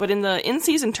 But in the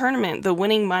in-season tournament, the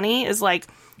winning money is like,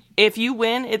 if you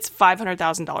win, it's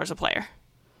 $500,000 a player.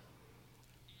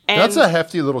 And that's a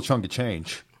hefty little chunk of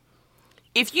change.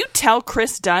 If you tell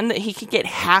Chris Dunn that he could get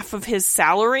half of his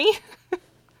salary,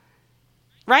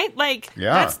 right? Like,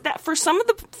 that's that for some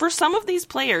of these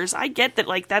players. I get that.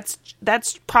 Like, that's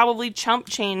probably chump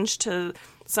change to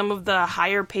some of the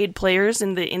higher paid players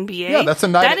in the NBA. Yeah, that's a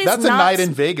night. That's a night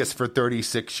in Vegas for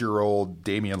 36-year-old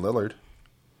Damian Lillard.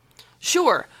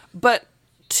 Sure, but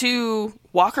to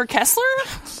Walker Kessler,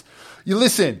 you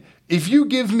listen. If you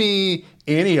give me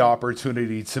any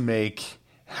opportunity to make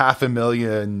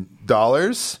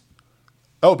 $500,000,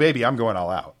 oh baby, I'm going all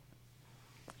out.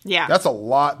 Yeah, that's a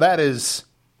lot. That's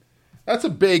a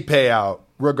big payout,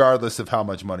 regardless of how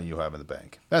much money you have in the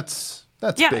bank. That's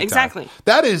big exactly. Time.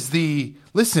 That is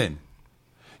listen.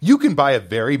 You can buy a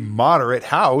very moderate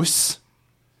house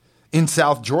in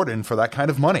South Jordan for that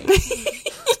kind of money.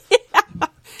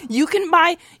 You can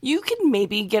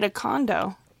maybe get a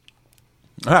condo.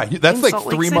 That's like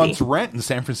 3 months rent in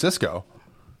San Francisco.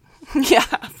 Yeah.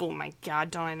 Oh my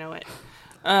God, don't I know it?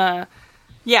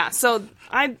 Yeah. So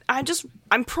I'm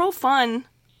pro fun,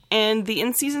 and the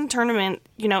in-season tournament.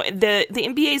 You know, the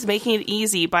NBA is making it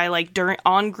easy by like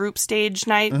on group stage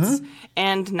nights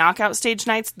and knockout stage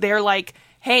nights. They're like,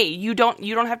 hey, you don't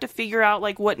have to figure out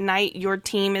like what night your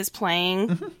team is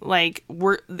playing. Like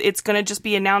it's gonna just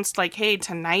be announced like, hey,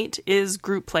 tonight is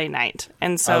group play night.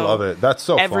 And so I love it. That's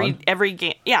so fun. Every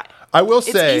game, yeah. I will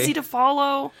say it's easy to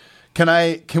follow.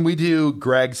 Can we do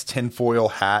Greg's tinfoil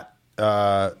hat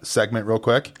segment real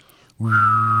quick?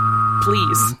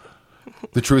 Please.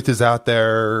 The truth is out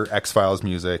there. X-Files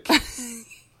music.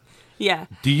 Yeah.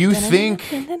 Do you think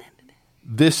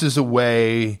this is a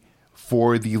way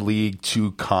for the league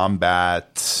to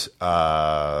combat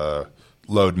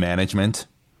load management,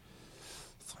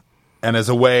 and as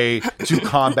a way to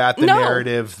combat the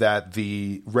narrative that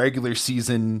the regular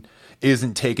season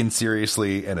isn't taken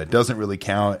seriously and it doesn't really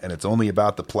count and it's only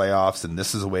about the playoffs, and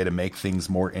this is a way to make things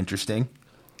more interesting?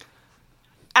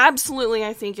 Absolutely.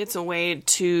 I think it's a way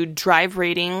to drive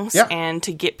ratings and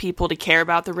to get people to care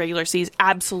about the regular season.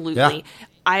 Absolutely.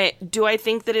 Yeah. I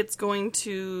think that it's going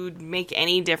to make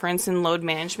any difference in load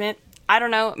management? I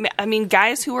don't know. I mean,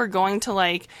 guys who are going to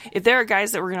like, if there are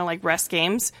guys that were going to like rest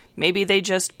games, maybe they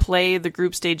just play the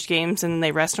group stage games and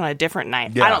they rest on a different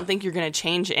night. Yeah. I don't think you're going to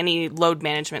change any load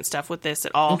management stuff with this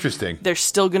at all. Interesting. There's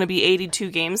still going to be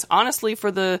 82 games. Honestly,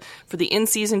 for the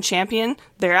in-season champion,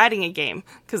 they're adding a game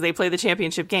because they play the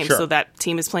championship game. Sure. So that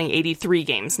team is playing 83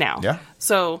 games now. Yeah.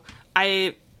 So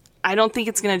I don't think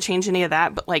it's going to change any of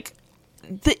that, but like,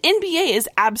 the NBA is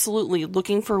absolutely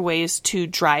looking for ways to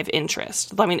drive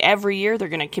interest. I mean, every year they're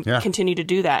going to continue to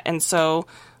do that. And so...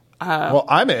 well,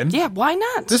 I'm in. Yeah, why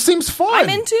not? This seems fun. I'm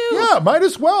in too. Yeah, might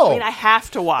as well. I mean, I have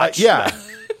to watch. Yeah.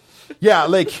 Yeah,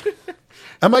 like,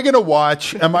 am I going to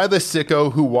watch... Am I the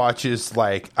sicko who watches,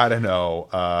 like, I don't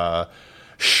know,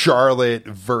 Charlotte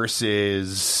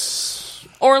versus...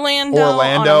 Orlando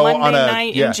on a Monday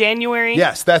night in January?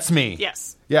 Yes, that's me.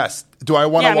 Yes. Do I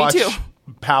want to watch... Me too.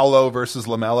 Paolo versus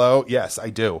LaMelo? Yes, I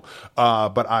do.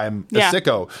 But I'm a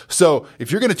sicko. So if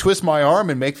you're going to twist my arm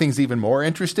and make things even more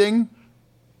interesting,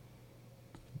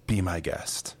 be my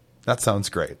guest. That sounds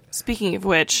great. Speaking of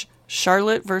which,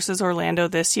 Charlotte versus Orlando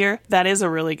this year, that is a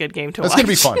really good game to watch. That's going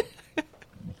to be fun.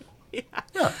 Yeah.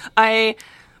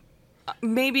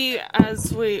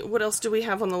 What else do we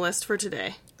have on the list for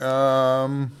today?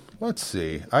 Let's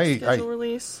see. Schedule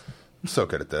release. I'm so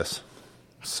good at this.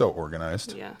 So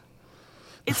organized. Yeah.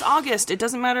 It's August. It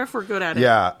doesn't matter if we're good at it.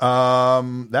 Yeah.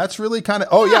 That's really kind of.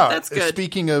 Oh yeah. That's good.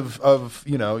 Speaking of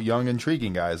young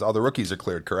intriguing guys, all the rookies are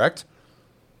cleared, correct?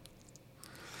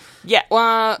 Yeah.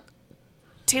 Well,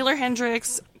 Taylor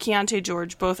Hendricks, Keontae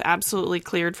George, both absolutely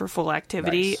cleared for full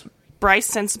activity. Nice.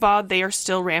 Bryce Sensabaugh, they are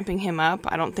still ramping him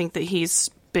up. I don't think that he's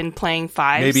been playing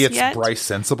fives Maybe it's yet. Bryce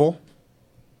Sensible.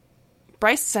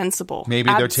 Bryce Sensible.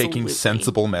 Maybe they're Absolutely. taking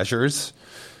sensible measures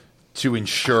to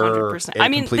ensure 100%. a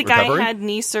complete the guy recovery. had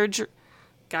knee surgery.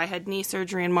 Guy had knee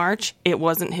surgery in March. It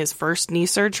wasn't his first knee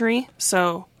surgery,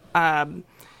 so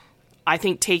I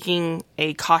think taking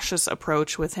a cautious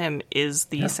approach with him is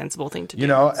the sensible thing to do.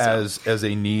 As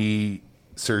a knee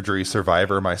surgery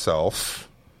survivor myself,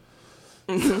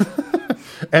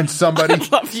 and somebody I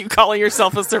love you calling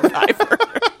yourself a survivor.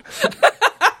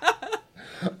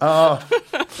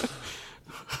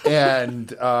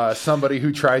 and somebody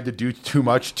who tried to do too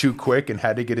much too quick and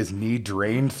had to get his knee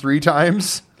drained 3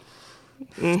 times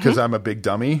because I'm a big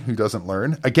dummy who doesn't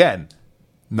learn. Again,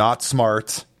 not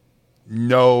smart.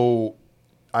 No,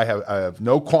 I have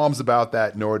no qualms about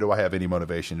that, nor do I have any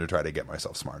motivation to try to get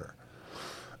myself smarter.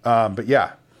 But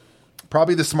yeah,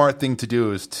 probably the smart thing to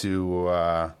do is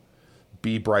to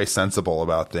be Bryce sensible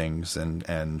about things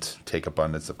and take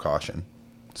abundance of caution.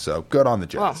 So good on the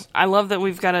Jazz. Well, I love that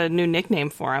we've got a new nickname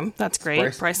for him. That's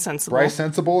great. Bryce Sensible. Bryce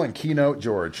Sensible and Keynote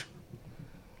George.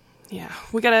 Yeah,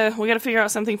 we gotta figure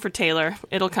out something for Taylor.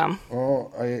 It'll come.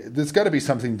 Oh, there's got to be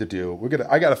something to do.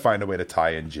 I got to find a way to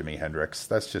tie in Jimi Hendrix.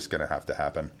 That's just gonna have to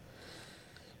happen.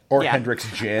 Or Hendrix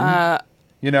gin.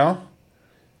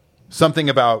 Something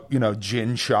about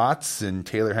gin shots and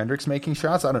Taylor Hendrix making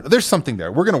shots. I don't know. There's something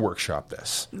there. We're gonna workshop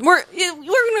this. We're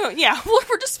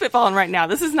just spitballing right now.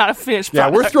 This is not a finished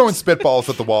product. Yeah, we're throwing spitballs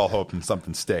at the wall, hoping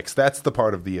something sticks. That's the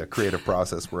part of the creative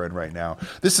process we're in right now.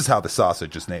 This is how the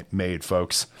sausage is made,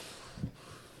 folks.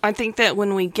 I think that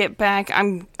when we get back,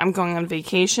 I'm going on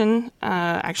vacation.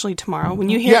 Actually, tomorrow. When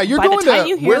you hear, you're by going the time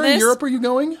you hear where this, in Europe are you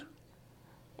going?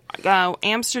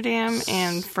 Amsterdam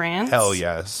and France. Hell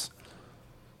yes.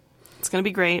 It's going to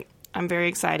be great. I'm very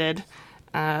excited.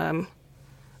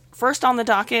 First on the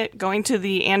docket, going to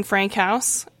the Anne Frank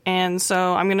house. And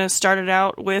so I'm going to start it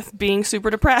out with being super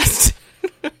depressed.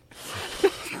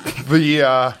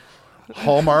 The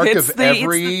hallmark of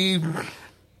every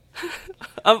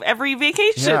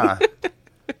vacation. Yeah.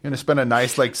 You're going to spend a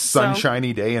nice,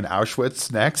 sunshiny day in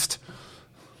Auschwitz next?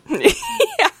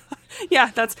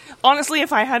 Yeah, that's honestly,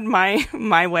 if I had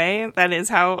my way, that is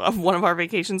how one of our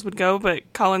vacations would go.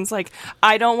 But Colin's like,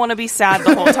 I don't want to be sad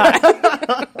the whole time.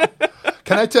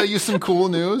 Can I tell you some cool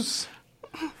news?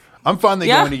 I'm finally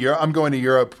going to Europe. I'm going to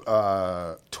Europe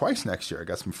twice next year. I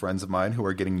got some friends of mine who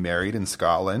are getting married in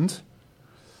Scotland,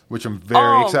 which I'm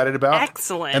very excited about.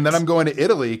 Excellent. And then I'm going to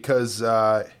Italy because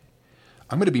I'm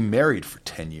going to be married for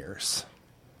 10 years.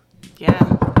 Yeah,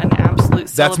 an absolute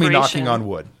celebration. That's me knocking on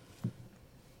wood.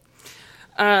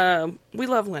 We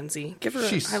love Lindsay. I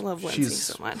love Lindsay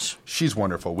so much. She's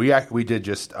wonderful. We did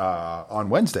just on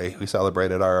Wednesday. We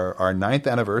celebrated our 9th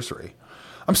anniversary.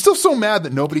 I'm still so mad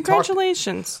that nobody talked.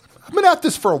 Congratulations. I've been at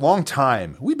this for a long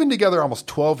time. We've been together almost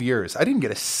 12 years. I didn't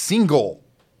get a single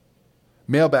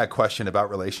mailbag question about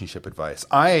relationship advice.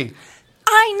 I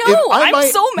know. I'm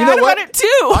so mad about it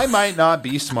too. I might not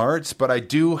be smart, but I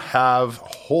do have a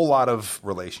whole lot of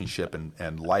relationship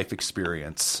and life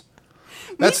experience.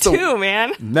 That's Me too,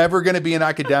 man. Never going to be an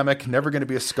academic, never going to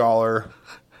be a scholar.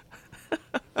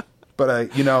 But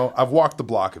I've walked the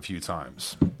block a few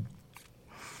times.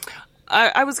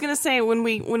 I was going to say when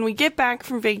we get back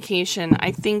from vacation,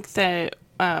 I think that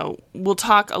we'll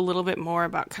talk a little bit more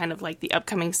about kind of like the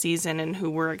upcoming season and who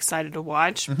we're excited to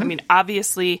watch. Mm-hmm. I mean,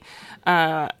 obviously,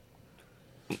 a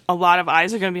lot of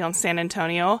eyes are going to be on San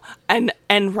Antonio, and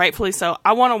rightfully so.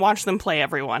 I want to watch them play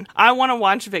everyone. I want to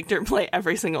watch Victor play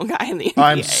every single guy in the NBA.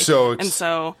 I'm so and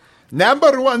so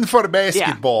number 1 for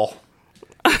basketball.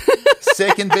 Yeah.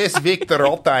 Second best Victor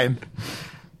all time.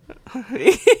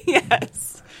 Yes.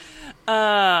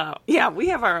 We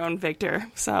have our own Victor.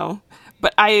 So,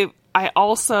 but I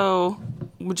also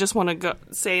just want to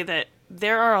say that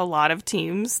there are a lot of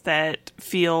teams that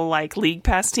feel like League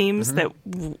Pass teams that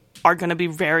are going to be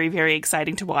very, very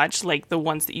exciting to watch, like the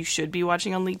ones that you should be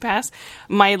watching on League Pass.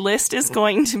 My list is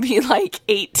going to be like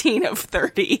 18 of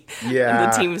 30 of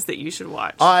the teams that you should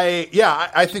watch. I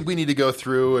think we need to go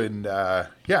through and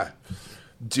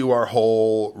do our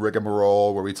whole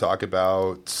rigmarole where we talk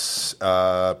about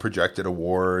projected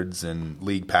awards and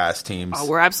League Pass teams. Oh,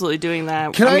 we're absolutely doing that.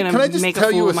 I'm going to make a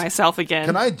fool of myself again.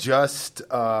 Can I just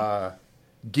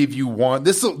give you one?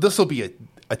 This will be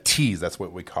a tease. That's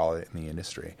what we call it in the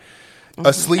industry.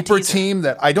 A sleeper team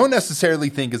that I don't necessarily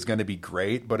think is going to be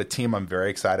great, but a team I'm very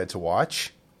excited to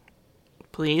watch.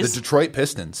 Please. The Detroit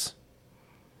Pistons.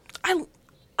 I love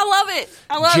it.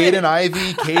 I love it. Jaden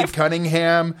Ivey, Cade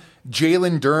Cunningham,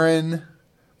 Jalen Duren,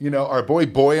 our boy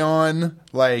Boyan.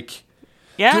 Like,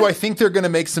 yeah. Do I think they're going to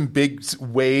make some big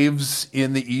waves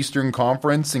in the Eastern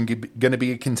Conference and going to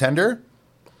be a contender?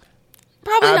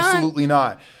 Probably Absolutely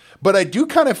not. But I do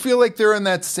kind of feel like they're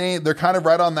kind of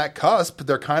right on that cusp.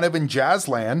 They're kind of in jazz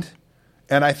land,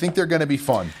 and I think they're going to be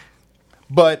fun.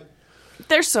 But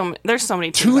there's so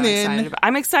many teams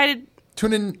I'm excited.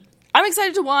 Tune in. I'm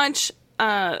excited to watch.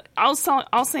 I'll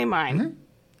say mine. Mm-hmm.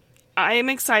 I am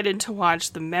excited to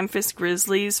watch the Memphis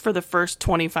Grizzlies for the first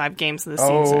 25 games of the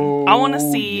season. I want to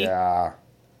see. Yeah.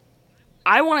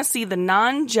 I want to see the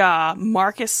non-Ja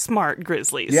Marcus Smart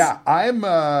Grizzlies. Yeah,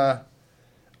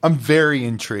 I'm very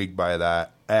intrigued by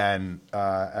that, and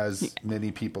as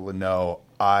many people know,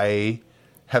 I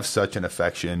have such an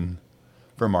affection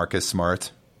for Marcus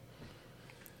Smart.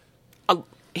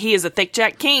 He is a thick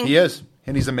Jack king. He is,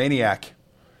 and he's a maniac.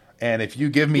 And if you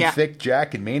give me thick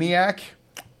Jack and maniac,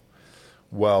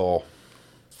 well,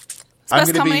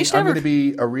 I'm going to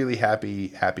be a really happy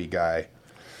guy.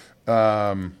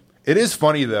 It is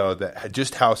funny though that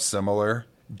just how similar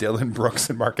Dylan Brooks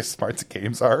and Marcus Smart's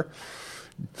games are.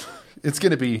 It's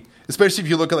going to be, especially if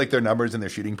you look at like their numbers and their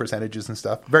shooting percentages and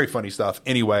stuff. Very funny stuff.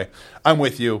 Anyway, I'm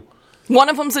with you. One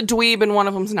of them's a dweeb and one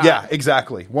of them's not. Yeah,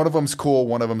 exactly. One of them's cool.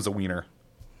 One of them's a wiener.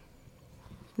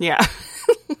 Yeah.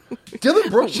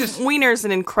 Dylan Brooks just... Wiener's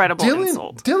an incredible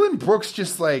insult. Dylan Brooks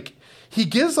just like... He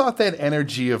gives off that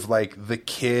energy of like the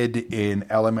kid in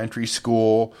elementary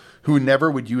school who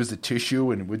never would use a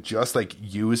tissue and would just like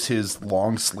use his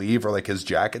long sleeve or like his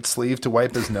jacket sleeve to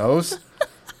wipe his nose.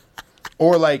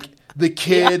 Or like the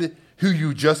kid who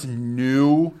you just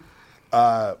knew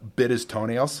bit his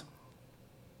toenails.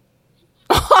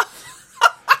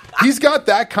 He's got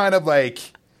that kind of like...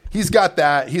 He's got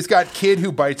kid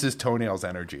who bites his toenails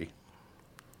energy.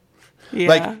 Yeah.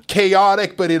 Like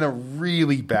chaotic, but in a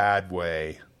really bad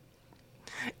way.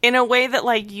 In a way that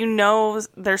like,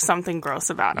 there's something gross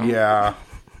about him. Yeah.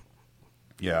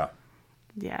 Yeah.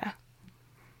 Yeah.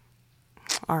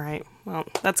 All right. Well,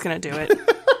 that's going to do it.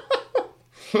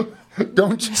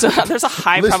 Don't you? So there's a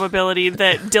high probability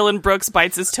that Dylan Brooks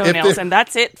bites his toenails, and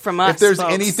that's it from us. If there's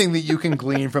folks. anything that you can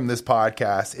glean from this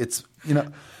podcast, it's,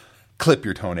 clip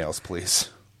your toenails, please.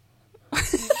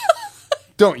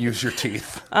 Don't use your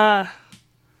teeth.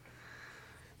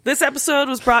 This episode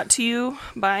was brought to you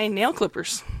by nail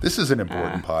clippers. This is an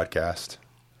important podcast.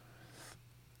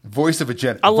 Voice of a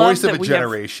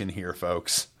generation here,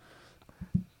 folks.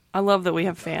 I love that we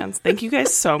have fans. Thank you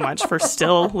guys so much for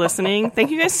still listening. Thank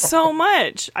you guys so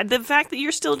much. The fact that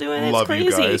you're still doing it is crazy.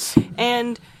 You guys.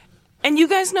 And you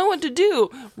guys know what to do.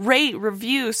 Rate,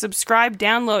 review, subscribe,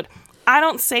 download. I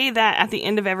don't say that at the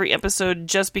end of every episode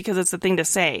just because it's the thing to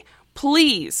say.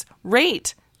 Please,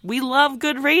 rate. We love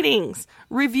good ratings.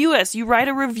 Review us. You write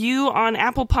a review on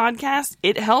Apple Podcasts,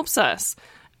 it helps us.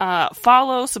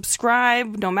 Follow,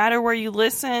 subscribe, no matter where you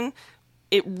listen.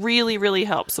 It really, really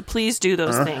helps. So please do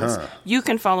those things. You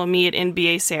can follow me at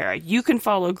NBA Sarah. You can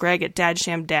follow Greg at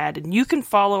DadShamDad. And you can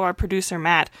follow our producer,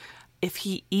 Matt, if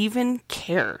he even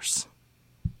cares.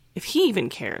 If he even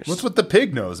cares. What's with the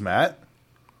pig nose, Matt?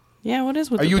 Yeah, what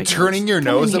is with the pig nose? Are you turning your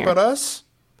nose up at us?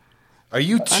 Are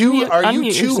you too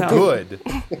good?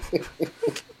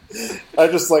 I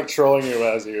just like trolling you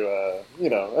as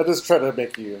I just try to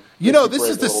make you... this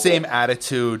is the same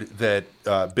attitude that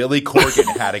Billy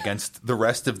Corgan had against the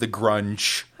rest of the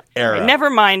grunge era.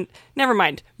 Right, never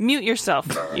mind. Mute yourself.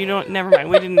 Never mind.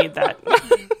 We didn't need that.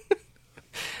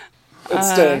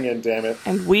 It's staying in, damn it.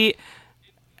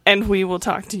 And we will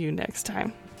talk to you next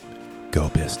time. Go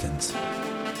Pistons.